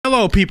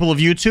Hello, people of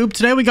YouTube.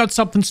 Today we got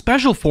something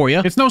special for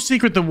you. It's no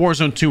secret that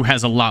Warzone 2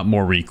 has a lot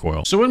more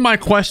recoil. So in my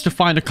quest to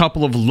find a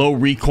couple of low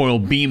recoil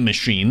beam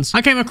machines,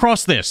 I came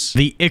across this,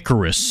 the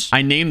ICARUS.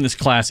 I named this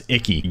class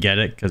Icky. Get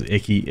it? Because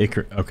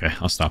Icar. Okay,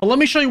 I'll stop. But let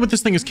me show you what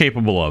this thing is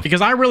capable of,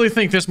 because I really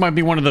think this might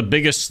be one of the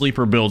biggest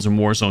sleeper builds in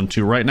Warzone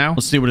 2 right now.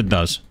 Let's see what it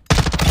does.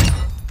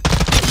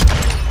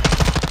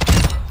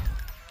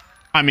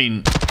 I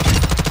mean...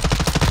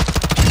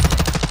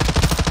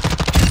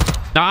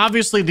 Now,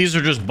 obviously, these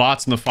are just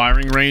bots in the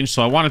firing range,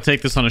 so I want to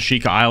take this on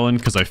Ashika Island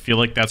because I feel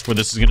like that's where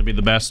this is going to be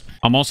the best.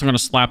 I'm also going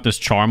to slap this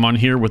charm on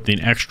here with the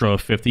extra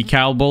 50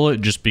 cal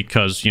bullet just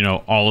because, you know,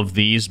 all of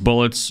these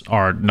bullets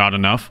are not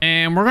enough.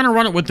 And we're going to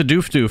run it with the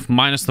doof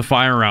minus the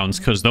fire rounds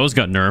because those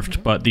got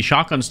nerfed, but the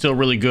shotgun's still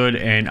really good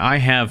and I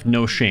have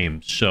no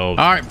shame. So, all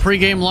right,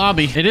 pre-game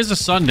lobby. It is a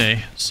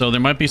Sunday, so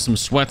there might be some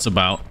sweats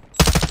about.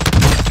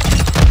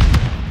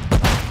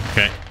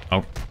 Okay.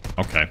 Oh.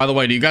 Okay. By the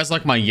way, do you guys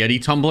like my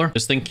Yeti tumbler?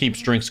 This thing keeps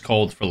drinks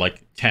cold for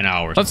like 10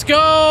 hours. Let's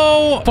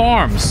go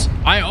farms.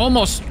 I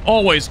almost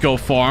always go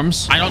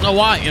farms. I don't know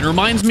why. It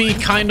reminds me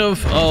kind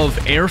of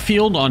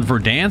Airfield on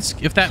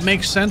Verdansk, if that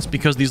makes sense,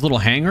 because these little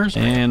hangars.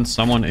 And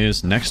someone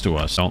is next to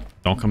us.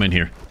 Don't come in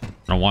here. I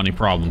don't want any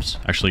problems.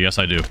 Actually, yes,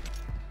 I do.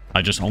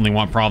 I just only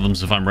want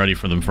problems if I'm ready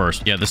for them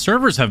first. Yeah, the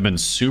servers have been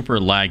super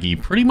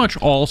laggy pretty much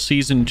all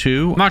season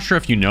 2. I'm not sure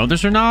if you know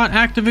this or not,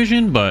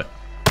 Activision, but...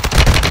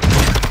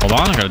 Hold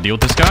on, I gotta deal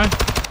with this guy.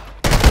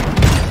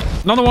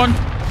 Another one.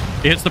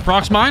 He hits the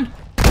prox mine.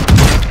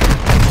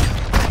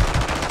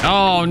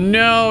 Oh,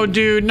 no,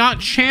 dude.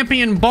 Not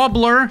champion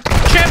bubbler.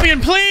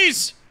 Champion,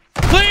 please!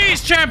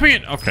 Please,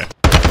 champion! Okay.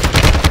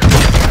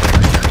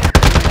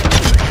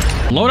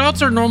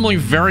 Loadouts are normally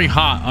very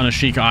hot on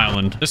Ashika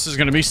Island. This is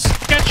gonna be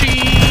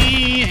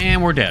sketchy.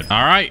 And we're dead.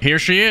 All right, here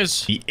she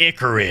is. The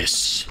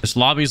ICARUS. This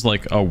lobby's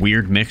like a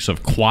weird mix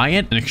of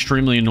quiet and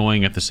extremely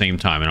annoying at the same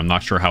time. And I'm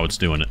not sure how it's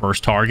doing it.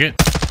 First target.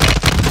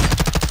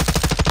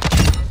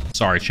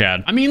 Sorry,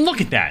 Chad. I mean, look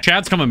at that.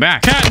 Chad's coming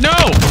back. Chad, no!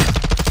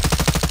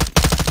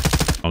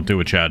 Don't do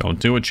it, Chad. Don't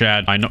do it,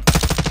 Chad. I know.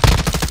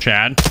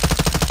 Chad.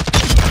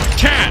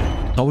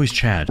 Chad! It's always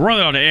Chad. We're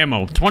running out of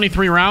ammo.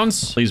 23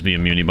 rounds. Please be a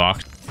muni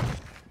box.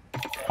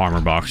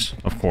 Armor box,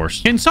 of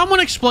course. Can someone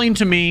explain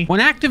to me,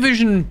 when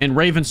Activision and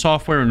Raven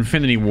Software and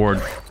Infinity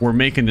Ward were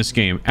making this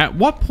game, at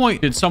what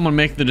point did someone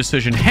make the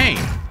decision, hey,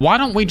 why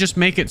don't we just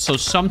make it so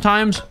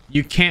sometimes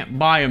you can't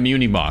buy a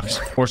muni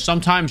box, or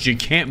sometimes you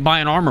can't buy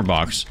an armor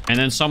box? And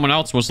then someone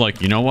else was like,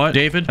 you know what,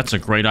 David? That's a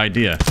great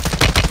idea.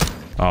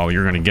 Oh,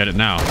 you're gonna get it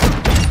now.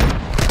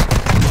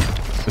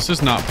 This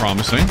is not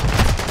promising.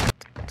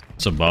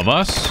 It's above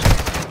us.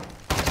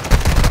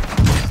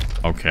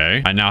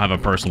 Okay. I now have a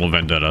personal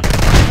vendetta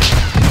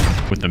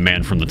with the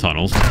man from the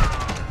tunnels.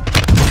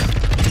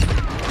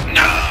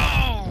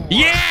 No!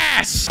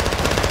 Yes!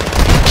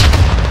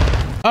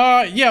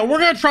 Yeah, we're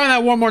gonna try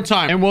that one more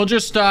time. And we'll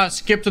just,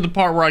 skip to the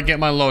part where I get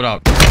my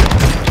loadout.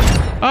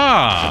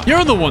 Ah,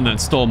 you're the one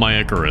that stole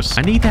my ICARUS.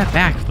 I need that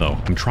back, though.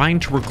 I'm trying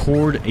to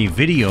record a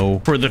video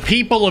for the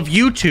people of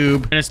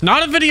YouTube, and it's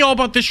not a video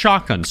about this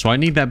shotgun, so I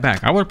need that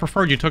back. I would have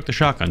preferred you took the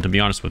shotgun, to be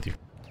honest with you.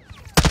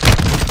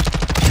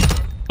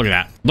 Look at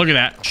that. Look at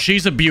that.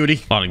 She's a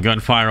beauty. A lot of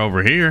gunfire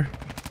over here.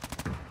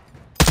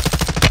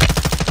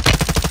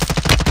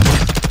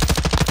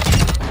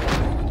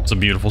 It's a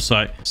beautiful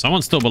sight.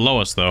 Someone's still below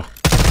us, though.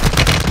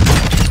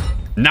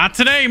 Not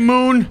today,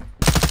 Moon.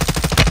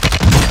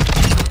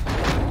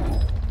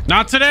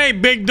 Not today,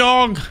 big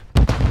dog.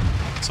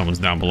 Someone's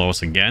down below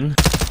us again.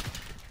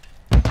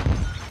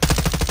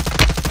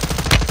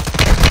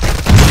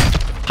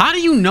 How do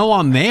you know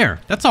I'm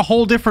there? That's a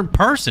whole different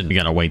person. We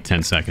gotta wait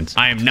 10 seconds.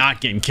 I am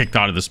not getting kicked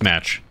out of this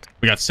match.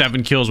 We got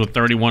 7 kills with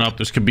 31 up.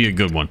 This could be a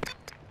good one.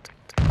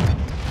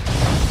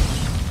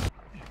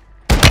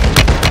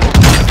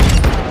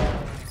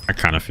 I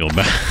kind of feel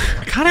bad.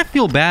 I kind of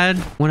feel bad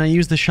when I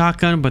use the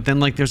shotgun, but then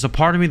like there's a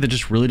part of me that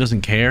just really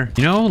doesn't care.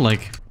 You know,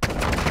 like...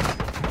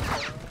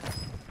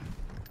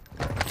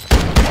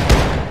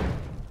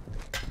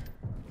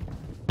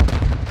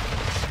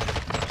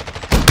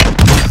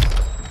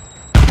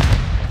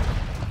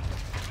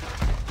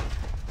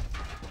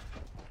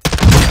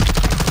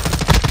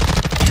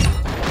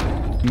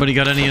 Anybody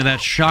got any of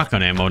that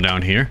shotgun ammo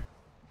down here?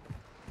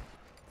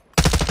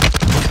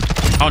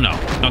 Oh, no.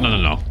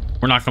 No.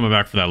 We're not coming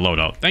back for that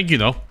loadout. Thank you,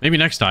 though. Maybe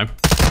next time.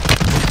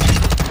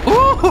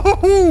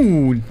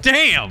 Ooh,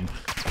 damn.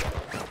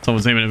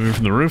 Someone's aiming at me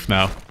from the roof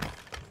now.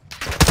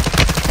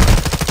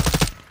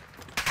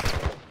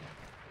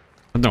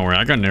 But don't worry,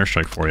 I got an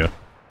airstrike for you.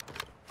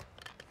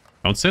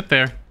 Don't sit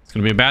there. It's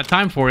gonna be a bad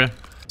time for you.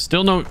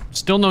 Still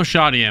no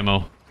shoddy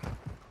ammo.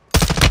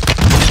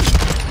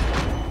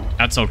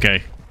 That's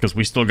okay. Because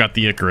we still got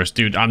the ICARUS.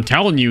 Dude, I'm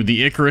telling you,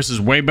 the ICARUS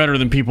is way better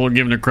than people are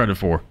giving it credit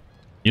for.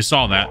 You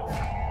saw that.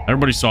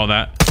 Everybody saw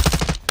that.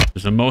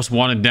 There's the most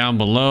wanted down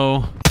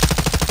below.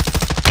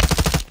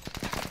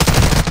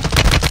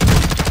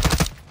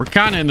 We're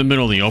kind of in the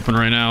middle of the open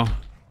right now.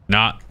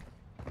 Not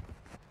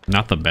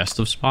the best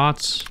of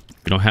spots.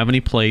 We don't have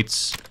any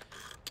plates.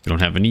 We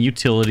don't have any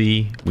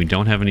utility. We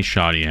don't have any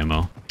shoddy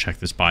ammo. Check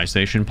this buy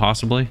station,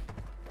 possibly.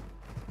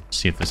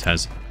 See if this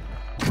has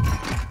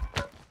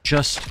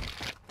just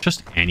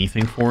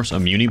anything for us. A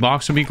muni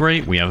box would be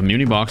great. We have a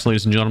muni box,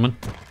 ladies and gentlemen.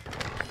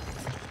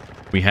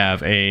 We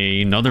have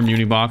another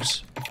muni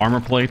box,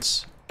 armor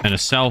plates, and a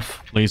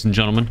self, ladies and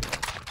gentlemen.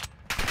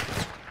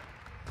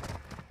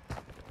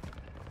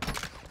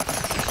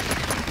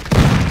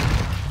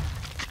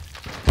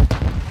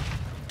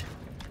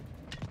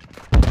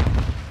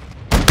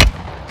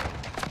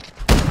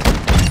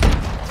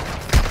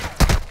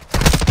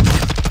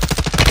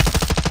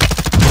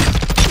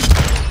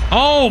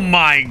 Oh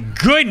my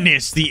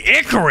goodness, the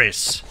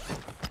ICARUS!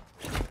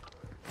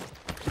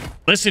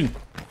 Listen.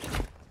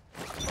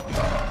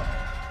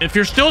 If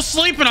you're still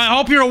sleeping, I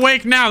hope you're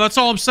awake now. That's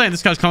all I'm saying.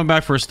 This guy's coming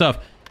back for his stuff.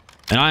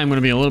 And I am going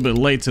to be a little bit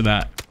late to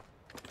that.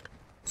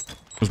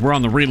 Because we're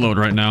on the reload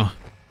right now.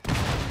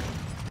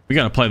 We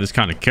got to play this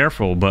kind of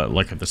careful, but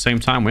like at the same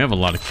time, we have a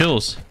lot of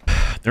kills.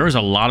 There is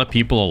a lot of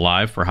people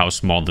alive for how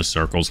small this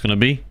circle is going to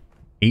be.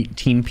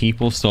 18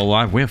 people still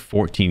alive. We have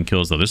 14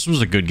 kills, though. This was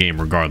a good game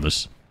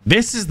regardless.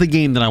 This is the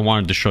game that I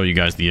wanted to show you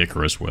guys the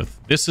ICARUS with.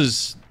 This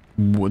is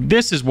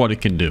what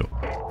it can do.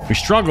 We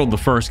struggled the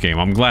first game.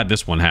 I'm glad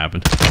this one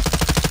happened.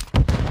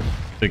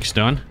 Big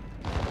stun.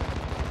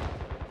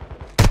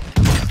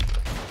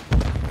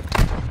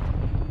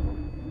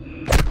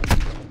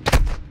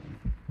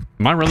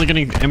 Am I really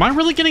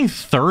getting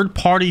third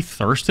party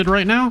thirsted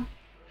right now?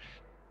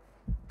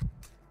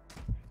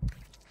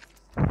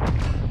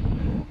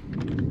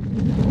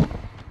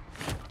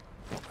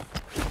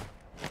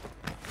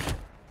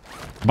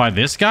 By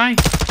this guy?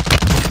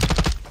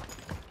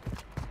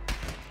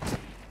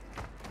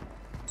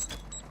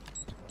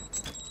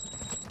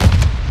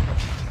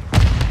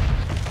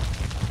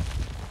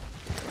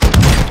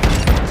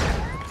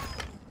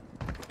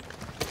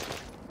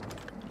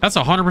 That's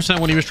 100%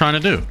 what he was trying to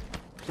do.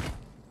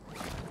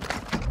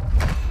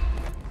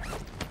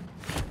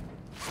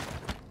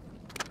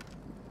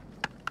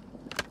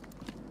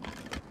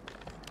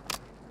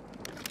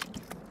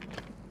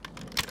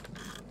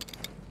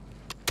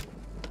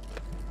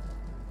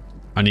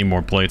 I need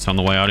more plates on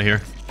the way out of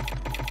here.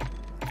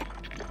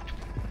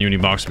 Uni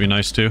box would be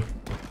nice too.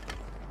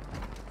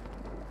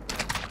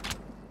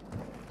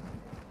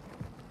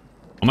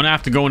 I'm gonna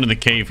have to go into the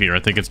cave here. I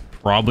think it's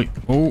probably...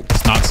 Oh,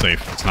 it's not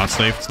safe. It's not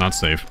safe. It's not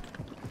safe.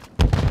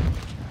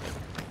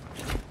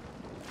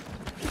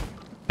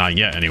 Not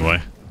yet,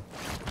 anyway.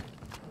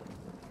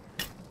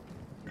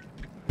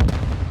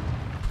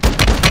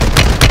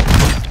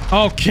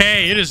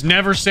 Okay, it is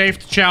never safe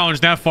to challenge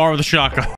that far with a shotgun.